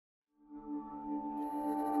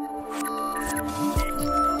Okay,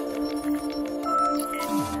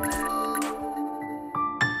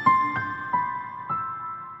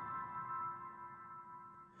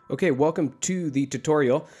 welcome to the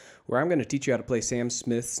tutorial where I'm going to teach you how to play Sam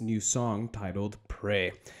Smith's new song titled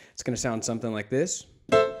Pray. It's going to sound something like this.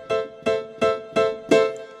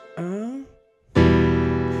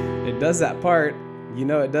 It does that part, you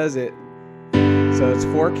know it does it. So it's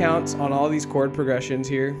 4 counts on all these chord progressions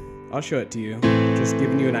here. I'll show it to you, just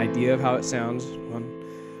giving you an idea of how it sounds.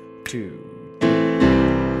 1, 2,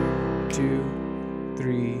 2,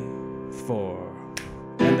 3, 4,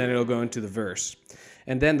 and then it'll go into the verse.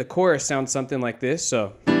 And then the chorus sounds something like this.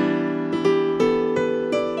 So,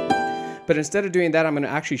 but instead of doing that, I'm going to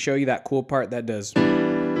actually show you that cool part that does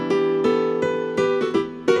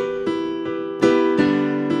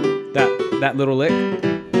that little lick.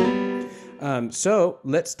 So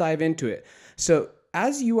let's dive into it. So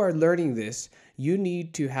as you are learning this, you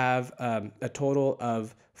need to have a total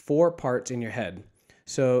of 4 parts in your head.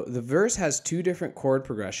 So the verse has 2 different chord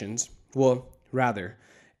progressions. Well, rather,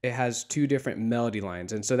 it has 2 different melody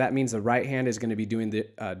lines. And so that means the right hand is going to be doing the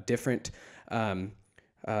different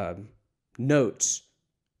notes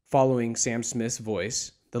following Sam Smith's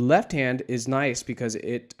voice. The left hand is nice because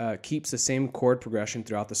it keeps the same chord progression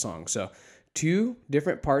throughout the song. So 2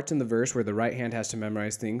 different parts in the verse where the right hand has to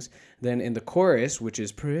memorize things. Then in the chorus, which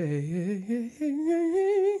is pray,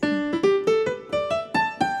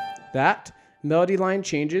 that melody line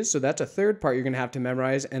changes. So that's a 3rd part you're going to have to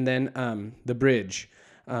memorize. And then the bridge,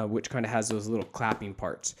 which kind of has those little clapping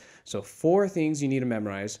parts. So 4 things you need to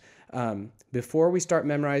memorize. Before we start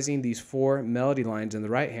memorizing these 4 melody lines in the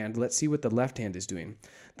right hand, let's see what the left hand is doing.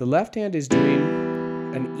 The left hand is doing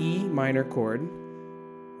an E minor chord.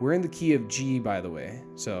 We're in the key of G, by the way.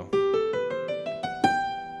 So,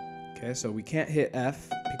 okay, so we can't hit F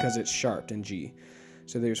because it's sharp in G.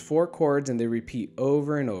 So there's 4 chords and they repeat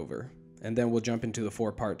over and over. And then we'll jump into the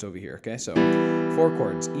 4 parts over here, okay? So 4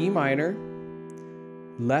 chords, E minor.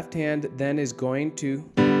 Left hand then is going to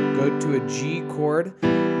go to a G chord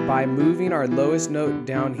by moving our lowest note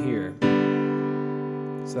down here.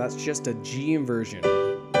 So that's just a G inversion.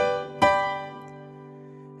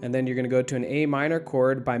 And then you're going to go to an A minor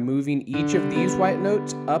chord by moving each of these white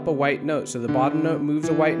notes up a white note. So the bottom note moves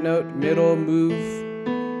a white note, middle,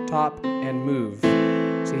 move, top, and move.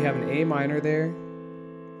 So you have an A minor there.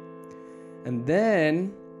 And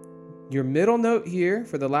then your middle note here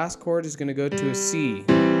for the last chord is going to go to a C.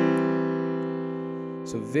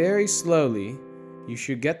 So very slowly, you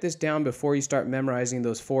should get this down before you start memorizing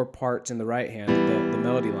those 4 parts in the right hand, the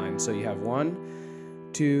melody line. So you have 1,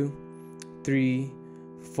 2, 3,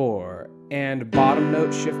 4. And bottom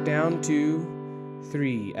note shift down, 2,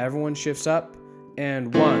 3. Everyone shifts up.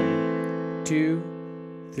 And 1, 2,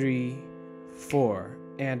 3, 4.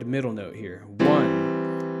 And middle note here.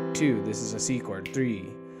 1, 2. This is a C chord.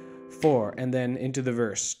 3, 4. And then into the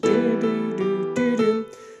verse.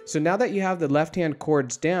 So now that you have the left hand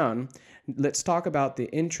chords down, let's talk about the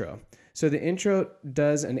intro. So the intro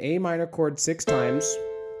does an A minor chord 6 times.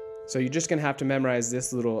 So you're just going to have to memorize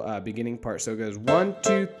this little beginning part. So it goes 1,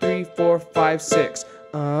 2, 3, 4, 5, 6.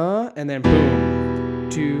 And then boom.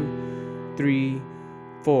 2, 3,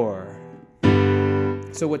 4.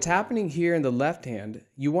 So what's happening here in the left hand,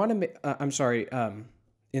 you want to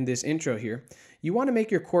in this intro here, you want to make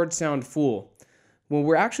your chord sound full. When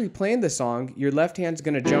we're actually playing the song, your left hand's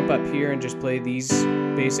going to jump up here and just play these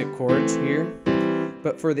basic chords here.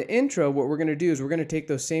 But for the intro, what we're going to do is we're going to take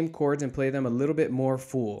those same chords and play them a little bit more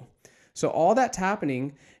full. So all that's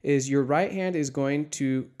happening is your right hand is going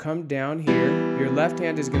to come down here. Your left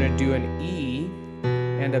hand is going to do an E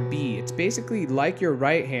and a B. It's basically like your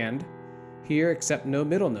right hand here, except no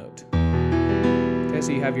middle note. Okay,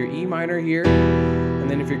 so you have your E minor here. And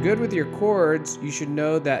then if you're good with your chords, you should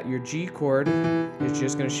know that your G chord is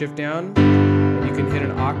just going to shift down. And you can hit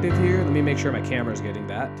an octave here. Let me make sure my camera's getting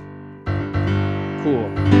that.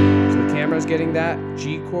 Cool. So the camera's getting that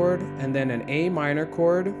G chord and then an A minor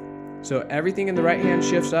chord. So everything in the right hand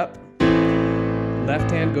shifts up. Left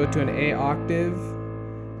hand go to an A octave.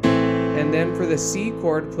 And then for the C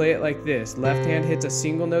chord, play it like this. Left hand hits a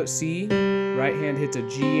single note C. Right hand hits a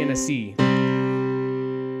G and a C.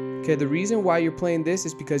 Okay, the reason why you're playing this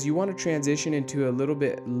is because you want to transition into a little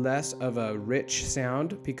bit less of a rich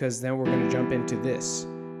sound, because then we're going to jump into this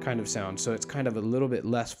kind of sound. So it's kind of a little bit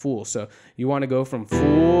less full. So you want to go from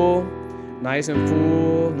full, nice and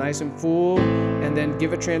full, nice and full, and then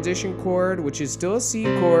give a transition chord, which is still a C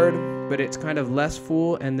chord, but it's kind of less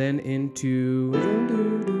full, and then into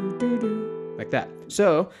like that.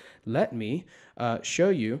 So let me show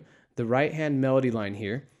you the right hand melody line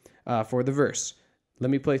here for the verse. Let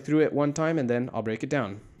me play through it one time and then I'll break it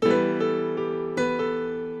down.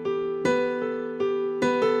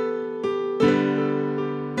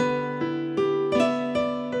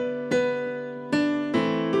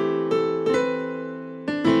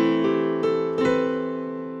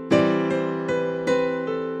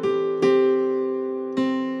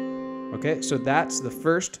 Okay, so that's the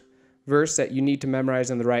first verse that you need to memorize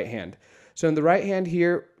in the right hand. So in the right hand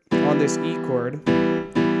here on this E chord,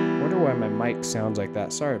 I wonder why my mic sounds like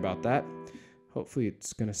that. Sorry about that. Hopefully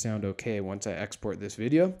it's going to sound okay once I export this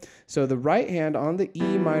video. So the right hand on the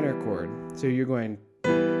E minor chord. So you're going,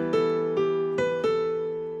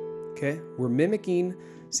 okay, we're mimicking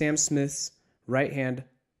Sam Smith's right hand,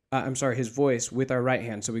 his voice with our right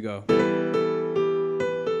hand. So we go.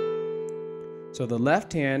 So the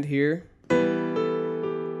left hand here,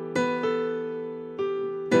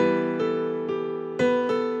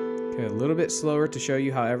 okay, a little bit slower to show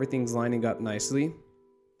you how everything's lining up nicely.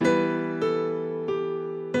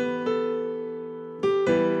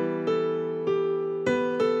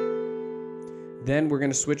 Then we're going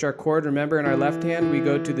to switch our chord. Remember, in our left hand, we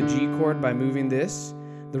go to the G chord by moving this.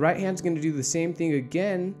 The right hand's going to do the same thing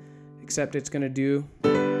again, except it's going to do,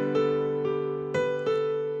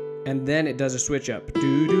 and then it does a switch up.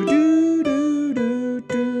 Do, do, do, do, do,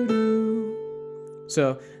 do, do.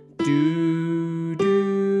 So, do,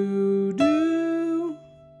 do, do.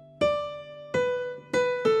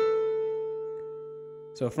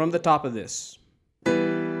 So from the top of this.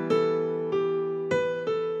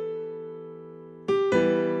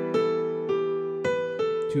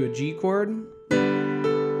 To a G chord.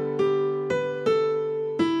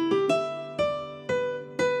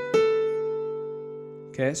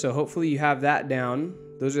 Okay, so hopefully you have that down.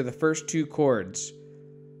 Those are the first two chords.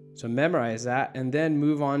 So memorize that and then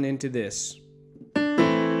move on into this.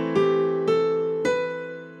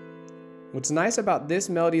 What's nice about this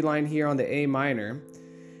melody line here on the A minor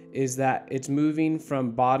is that it's moving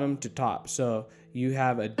from bottom to top. So you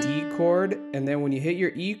have a D chord, and then when you hit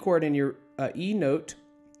your E chord and your E note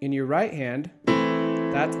in your right hand,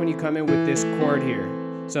 that's when you come in with this chord here.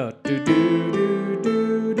 So do do do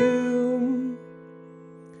do do.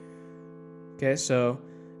 Okay, so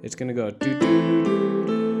it's gonna go do do do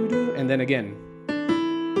do do, and then again.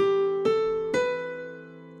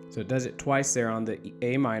 So it does it twice there on the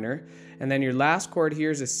A minor. And then your last chord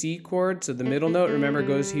here is a C chord. So the middle note, remember,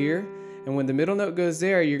 goes here. And when the middle note goes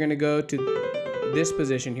there, you're gonna go to this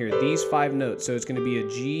position here, these 5 notes. So it's gonna be a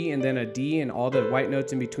G and then a D and all the white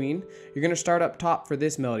notes in between. You're gonna start up top for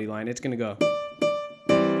this melody line. It's gonna go.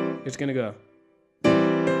 It's gonna go.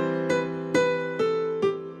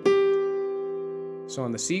 So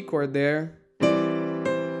on the C chord there,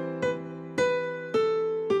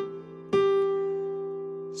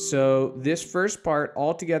 so this first part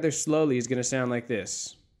all together slowly is going to sound like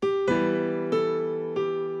this.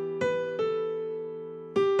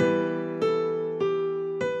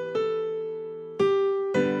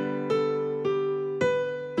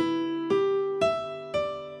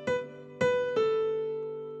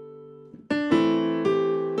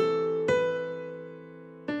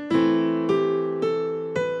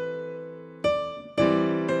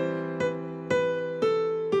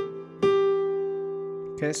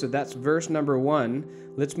 Okay, so that's verse number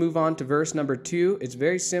 1. Let's move on to verse number 2. It's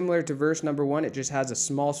very similar to verse number 1. It just has a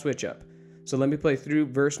small switch up. So let me play through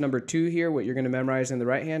verse number 2 here, what you're going to memorize in the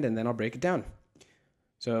right hand, and then I'll break it down.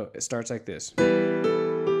 So it starts like this.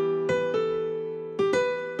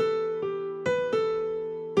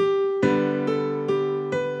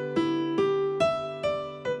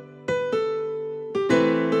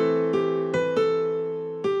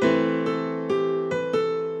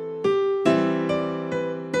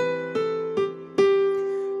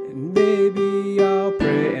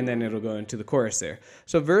 And it'll go into the chorus there.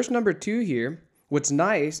 So verse number 2 here, what's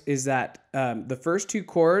nice is that the first 2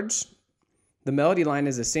 chords, the melody line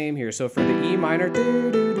is the same here. So for the E minor,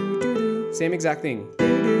 do, do, do, do, do, same exact thing.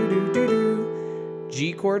 Do, do, do, do, do.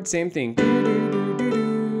 G chord, same thing. Do, do, do, do,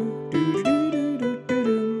 do, do, do, do, do, do,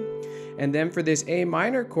 do. And then for this A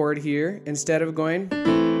minor chord here, instead of doing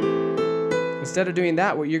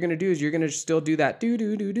that, what you're going to do is you're going to still do that do,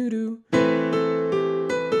 do, do, do, do.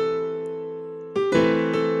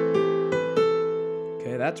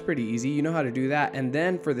 That's pretty easy. You know how to do that. And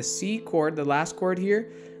then for the C chord, the last chord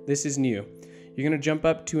here, this is new. You're going to jump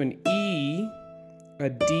up to an E, a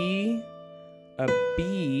D, a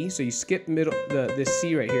B. So you skip middle this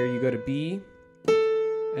C right here. You go to B.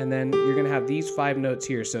 And then you're going to have these 5 notes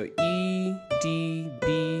here. So E, D,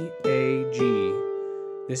 B, A, G.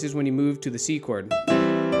 This is when you move to the C chord.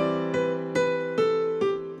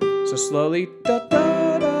 So slowly. Da,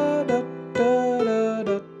 da, da, da, da, da,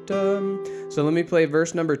 So let me play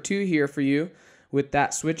verse number 2 here for you with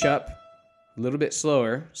that switch up a little bit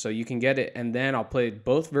slower so you can get it, and then I'll play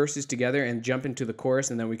both verses together and jump into the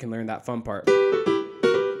chorus, and then we can learn that fun part.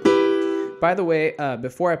 By the way,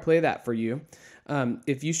 before I play that for you,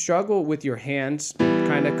 if you struggle with your hands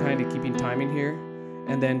kind of keeping timing here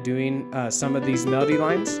and then doing some of these melody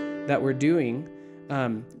lines that we're doing,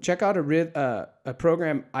 check out a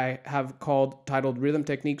program I have titled Rhythm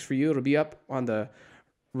Techniques for You. It'll be up on the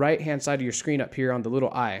right hand side of your screen up here on the little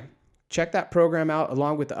eye. Check that program out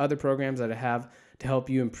along with the other programs that I have to help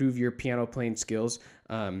you improve your piano playing skills.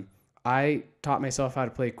 I taught myself how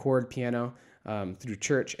to play chord piano through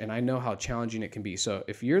church, and I know how challenging it can be. So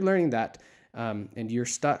if you're learning that and you're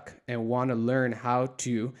stuck and want to learn how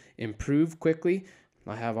to improve quickly,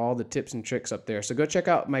 I have all the tips and tricks up there. So go check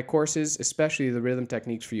out my courses, especially the Rhythm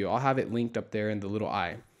Techniques for You. I'll have it linked up there in the little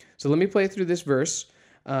eye. So let me play through this verse.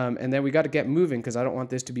 And then we got to get moving because I don't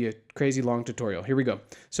want this to be a crazy long tutorial. Here we go.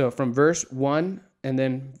 So from verse 1, and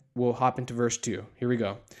then we'll hop into verse 2. Here we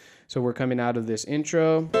go. So we're coming out of this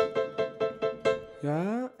intro.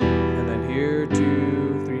 Yeah. And then here,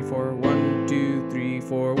 2, 3, 4, 1, 2, 3,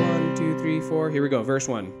 4, 1, 2, 3, 4. Here we go. Verse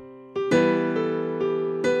 1.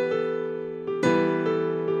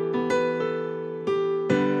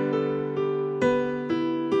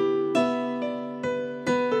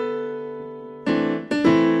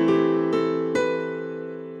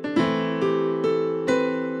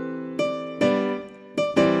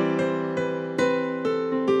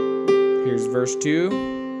 Here's verse 2.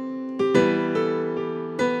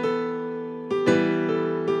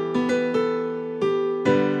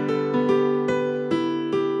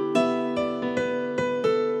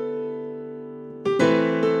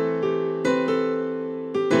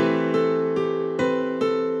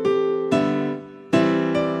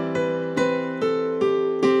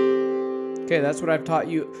 Okay, that's what I've taught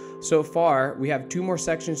you so far. We have 2 more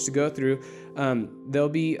sections to go through. They'll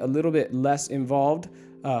be a little bit less involved,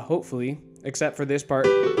 hopefully, except for this part.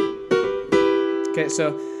 Okay,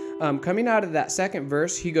 so coming out of that second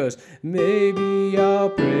verse, he goes, maybe I'll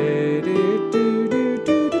pray, do.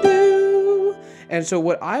 And so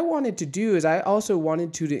what I wanted to do is I also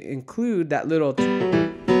wanted to include that little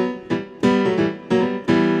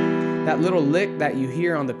lick that you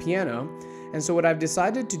hear on the piano. And so what I've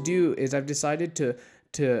decided to do is I've decided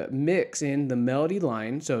to mix in the melody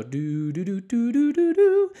line, so do do do do do do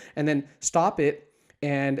do, and then stop it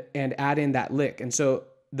and add in that lick. And so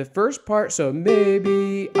the first part, so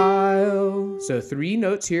maybe I'll, so 3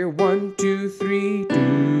 notes here, 1, 2, 3,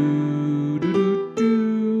 do do do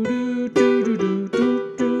do do do do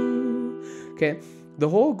do do. Okay. The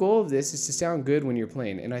whole goal of this is to sound good when you're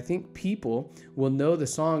playing, and I think people will know the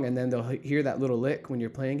song and then they'll hear that little lick when you're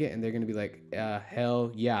playing it and they're going to be like,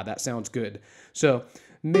 hell yeah, that sounds good. So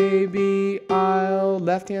maybe I'll,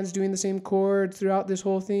 left hand's doing the same chord throughout this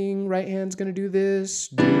whole thing, right hand's going to do this,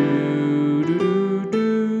 do do do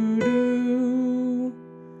do do.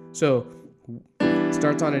 So it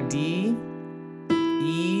starts on a D,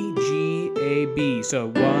 E, G, A, B. So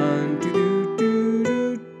 1, 2, do, do,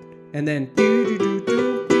 do, and then do, do, do, do, do.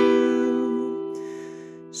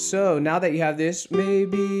 So now that you have this,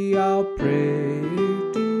 maybe I'll pray,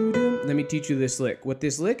 do, do. Let me teach you this lick. What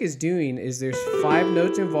this lick is doing is there's 5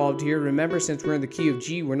 notes involved here. Remember, since we're in the key of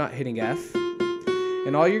G, we're not hitting F.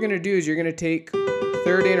 And all you're going to do is you're going to take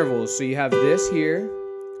third intervals. So you have this here.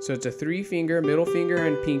 So it's a 3-finger, middle finger,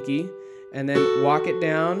 and pinky. And then walk it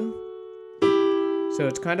down. So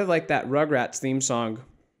it's kind of like that Rugrats theme song.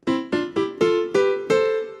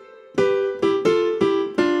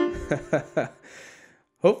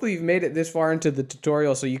 Hopefully you've made it this far into the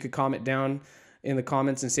tutorial so you could comment down in the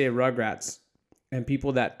comments and say Rugrats. And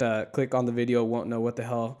people that click on the video won't know what the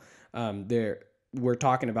hell we're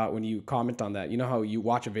talking about when you comment on that. You know how you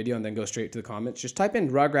watch a video and then go straight to the comments? Just type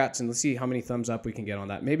in Rugrats and let's see how many thumbs up we can get on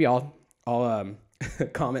that. Maybe I'll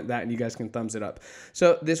comment that and you guys can thumbs it up.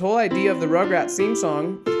 So this whole idea of the Rugrats theme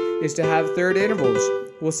song is to have third intervals.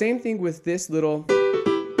 Well, same thing with this little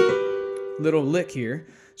lick here.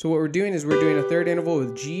 So what we're doing is we're doing a third interval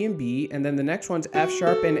with G and B, and then the next one's F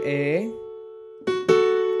sharp and A.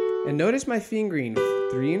 And notice my fingering,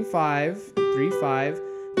 3 and 5, 3, 5,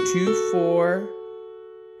 2, 4,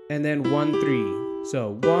 and then 1, 3.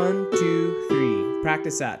 So 1, 2, 3.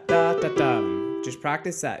 Practice that. Da, da, da. Just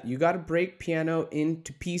practice that. You got to break piano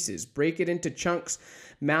into pieces. Break it into chunks.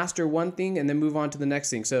 Master one thing and then move on to the next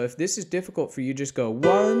thing. So if this is difficult for you, just go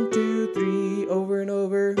 1, 2, 3 over and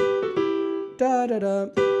over. Da, da, da.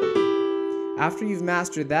 After you've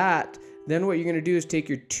mastered that, then what you're going to do is take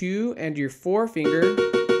your 2 and your 4 finger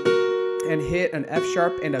and hit an F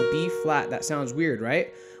sharp and a B flat. That sounds weird,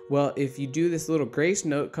 right? Well, if you do this little grace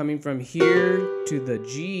note coming from here to the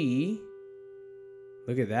G,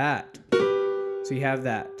 look at that. So you have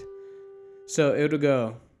that. So it'll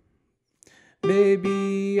go,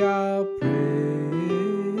 maybe I'll pray,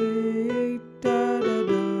 da, da,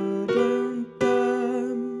 da, dum,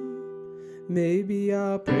 dum. Maybe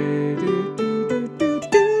I'll pray, do, do, do, do,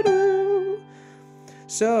 do, do.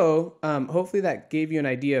 So hopefully that gave you an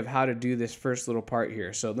idea of how to do this first little part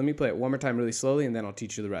here. So let me play it one more time really slowly, and then I'll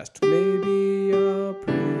teach you the rest. Maybe I'll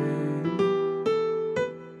pray.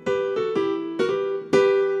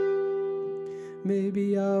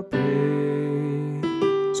 Maybe I'll pray.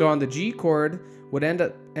 So on the G chord, what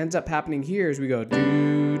ends up happening here is we go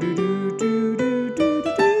do do do do do do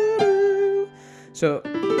do do. So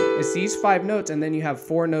it's these 5 notes, and then you have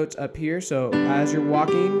 4 notes up here. So as you're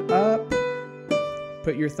walking up,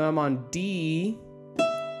 put your thumb on D,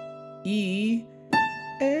 E,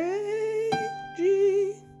 A,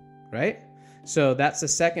 G, right? So that's the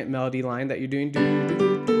second melody line that you're doing. Do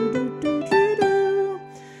do do do do do do do.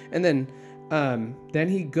 And then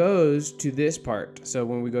he goes to this part. So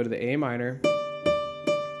when we go to the A minor,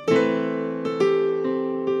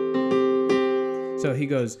 so he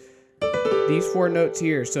goes these 4 notes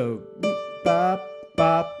here. So ba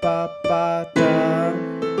ba ba ba da.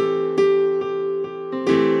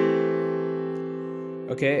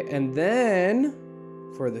 Okay, and then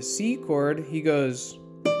for the C chord, he goes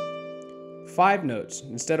 5 notes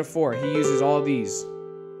instead of 4. He uses all these.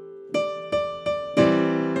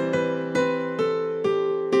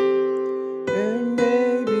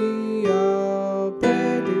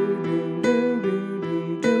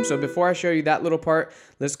 So before I show you that little part,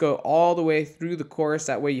 let's go all the way through the chorus.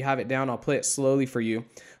 That way you have it down. I'll play it slowly for you.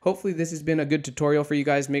 Hopefully this has been a good tutorial for you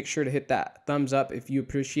guys. Make sure to hit that thumbs up if you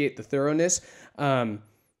appreciate the thoroughness.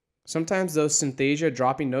 Sometimes those Synthesia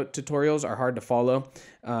dropping note tutorials are hard to follow,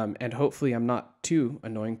 and hopefully I'm not too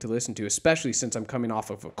annoying to listen to, especially since I'm coming off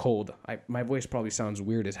of a cold. My voice probably sounds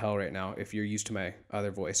weird as hell right now if you're used to my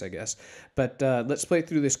other voice, I guess. But let's play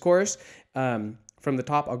through this chorus. From the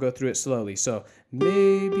top, I'll go through it slowly. So,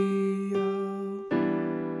 maybe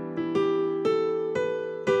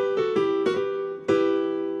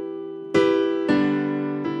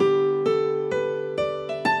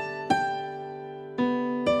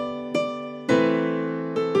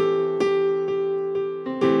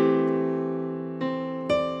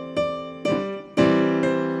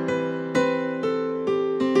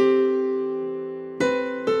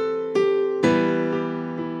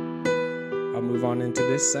move on into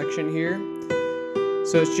this section here.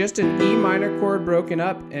 So it's just an E minor chord broken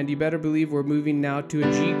up, and you better believe we're moving now to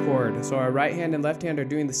a G chord. So our right hand and left hand are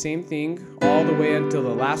doing the same thing all the way until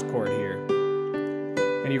the last chord here.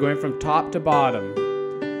 And you're going from top to bottom.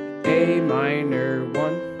 A minor, 1,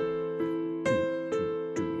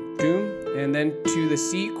 2, 2, 2. And then to the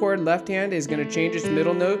C chord, left hand is going to change its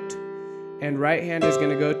middle note, and right hand is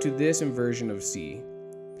going to go to this inversion of C.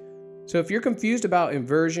 So if you're confused about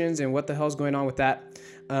inversions and what the hell's going on with that,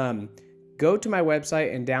 go to my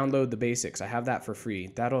website and download the basics. I have that for free.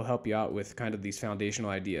 That'll help you out with kind of these foundational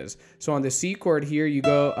ideas. So on the C chord here, you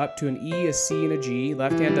go up to an E, a C, and a G.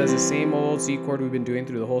 Left hand does the same old C chord we've been doing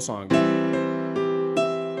through the whole song.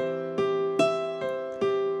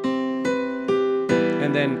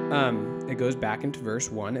 And then it goes back into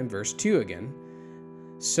verse 1 and verse 2 again.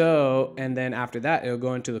 So, and then after that, it'll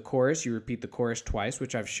go into the chorus. You repeat the chorus twice,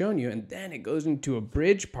 which I've shown you, and then it goes into a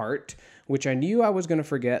bridge part, which I knew I was going to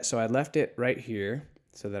forget, so I left it right here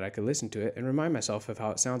so that I could listen to it and remind myself of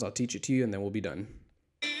how it sounds. I'll teach it to you, and then we'll be done.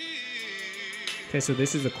 Okay, so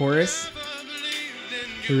this is the chorus.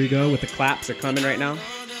 Here we go with the claps. They're coming right now.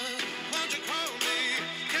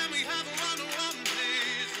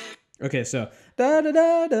 Okay, so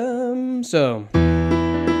da-da-da-dum. So...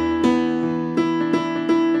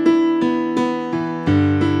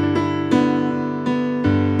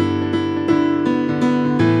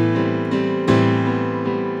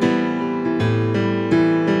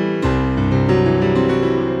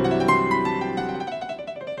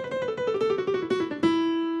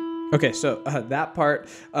 okay, so that part,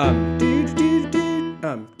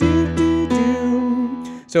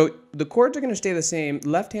 so the chords are going to stay the same.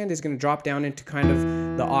 Left hand is going to drop down into kind of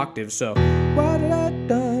the octave. So G,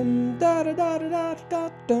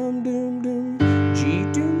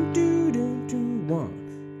 doom, doo, doom, doom,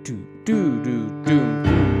 1, 2, doo, doo, doom,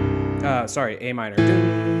 doom. Sorry, A minor,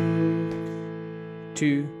 doom,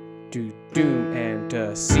 2, doo, doom,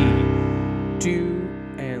 and C, 2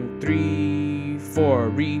 and 3, 4,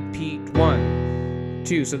 repeat 1,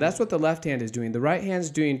 2. So that's what the left hand is doing. The right hand's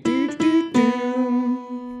doing doo doo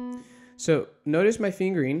doo. So notice my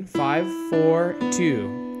fingering, 5, 4,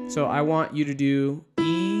 2. So I want you to do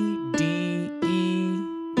E, D, E,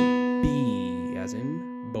 B, as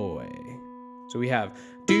in boy. So we have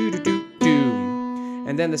do, do, do, do.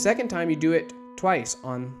 And then the second time you do it twice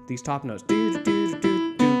on these top notes. Do, do, do, do,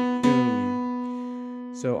 do, do,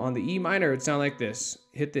 do. So on the E minor, it would sound like this.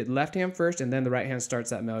 Hit the left hand first, and then the right hand starts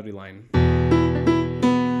that melody line.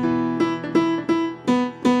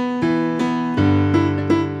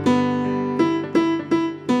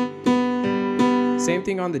 Same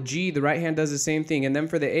thing on the G, the right hand does the same thing. And then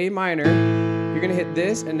for the A minor, you're gonna hit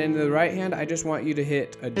this, and then the right hand, I just want you to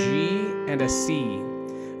hit a G and a C.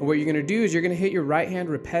 And what you're gonna do is you're gonna hit your right hand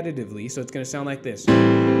repetitively, so it's gonna sound like this.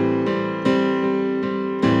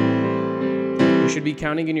 You should be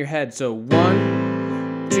counting in your head. So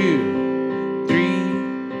 1, 2,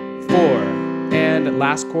 3, 4. And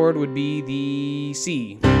last chord would be the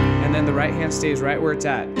C. And then the right hand stays right where it's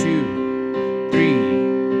at. 2,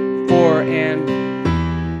 3, 4, and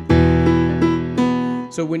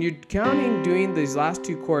so when you're counting, doing these last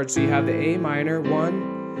two chords, so you have the A minor,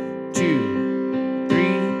 1, 2,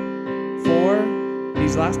 3, 4.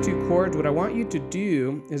 These last two chords, what I want you to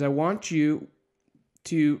do is I want you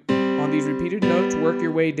to, on these repeated notes, work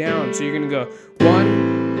your way down. So you're gonna go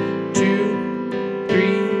 1, 2,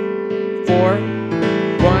 3, 4,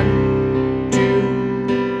 1,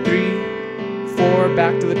 2, 3, 4,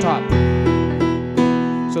 back to the top.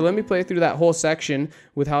 So let me play through that whole section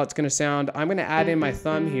with how it's going to sound. I'm going to add in my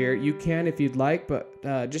thumb here. You can if you'd like, but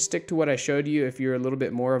just stick to what I showed you if you're a little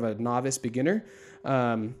bit more of a novice beginner.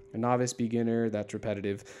 A novice beginner, that's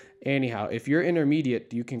repetitive. Anyhow, if you're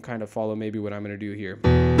intermediate, you can kind of follow maybe what I'm going to do here.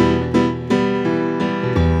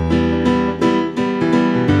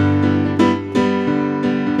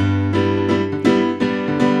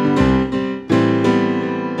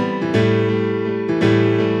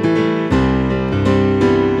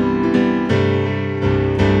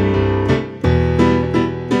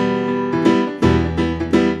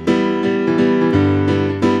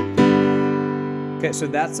 Okay, so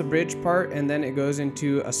that's the bridge part, and then it goes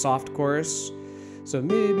into a soft chorus. So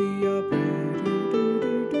maybe a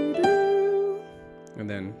and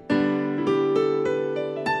then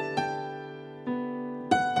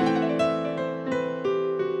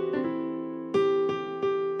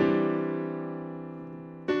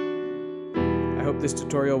I hope this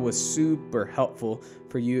tutorial was super helpful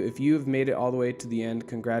for you. If you have made it all the way to the end,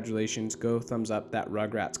 congratulations. Go thumbs up that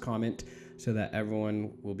Rugrats comment so that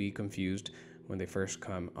everyone will be confused when they first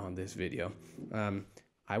come on this video.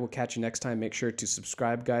 I will catch you next time. Make sure to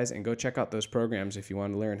subscribe, guys, and go check out those programs if you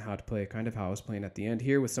want to learn how to play kind of how I was playing at the end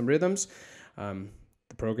here with some rhythms. The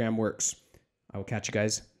program works. I will catch you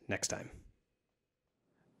guys next time.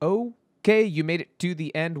 Okay, you made it to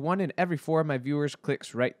the end. 1 in every 4 of my viewers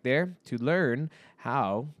clicks right there to learn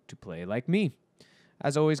how to play like me.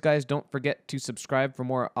 As always, guys, don't forget to subscribe for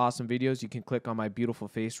more awesome videos. You can click on my beautiful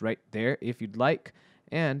face right there if you'd like.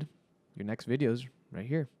 And your next video's right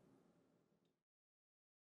here.